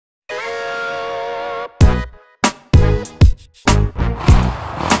When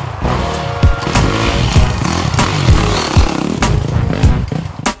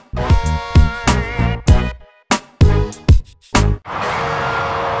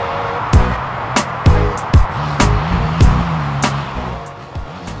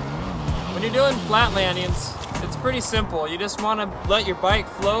you're doing flat landings, it's pretty simple. You just want to let your bike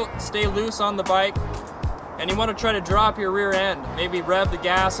float, stay loose on the bike, and you want to try to drop your rear end. Maybe rev the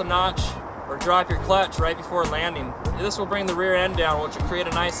gas a notch or drop your clutch right before landing. This will bring the rear end down, which will create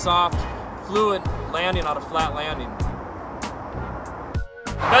a nice, soft, fluid landing on a flat landing.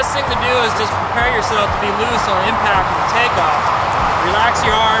 Best thing to do is just prepare yourself to be loose on impact and takeoff. Relax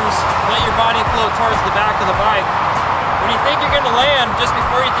your arms, let your body float towards the back of the bike. When you think you're going to land, just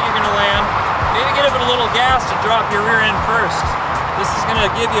before you think you're going to land, maybe give it a little gas to drop your rear end first. This is going to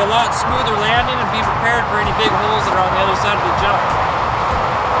give you a lot smoother landing and be prepared for any big holes that are on the other side of the jump.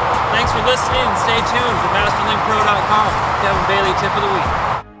 Thanks for listening and stay tuned to MasterLinkPro.com. Kevin Bailey, tip of the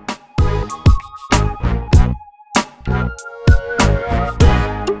week.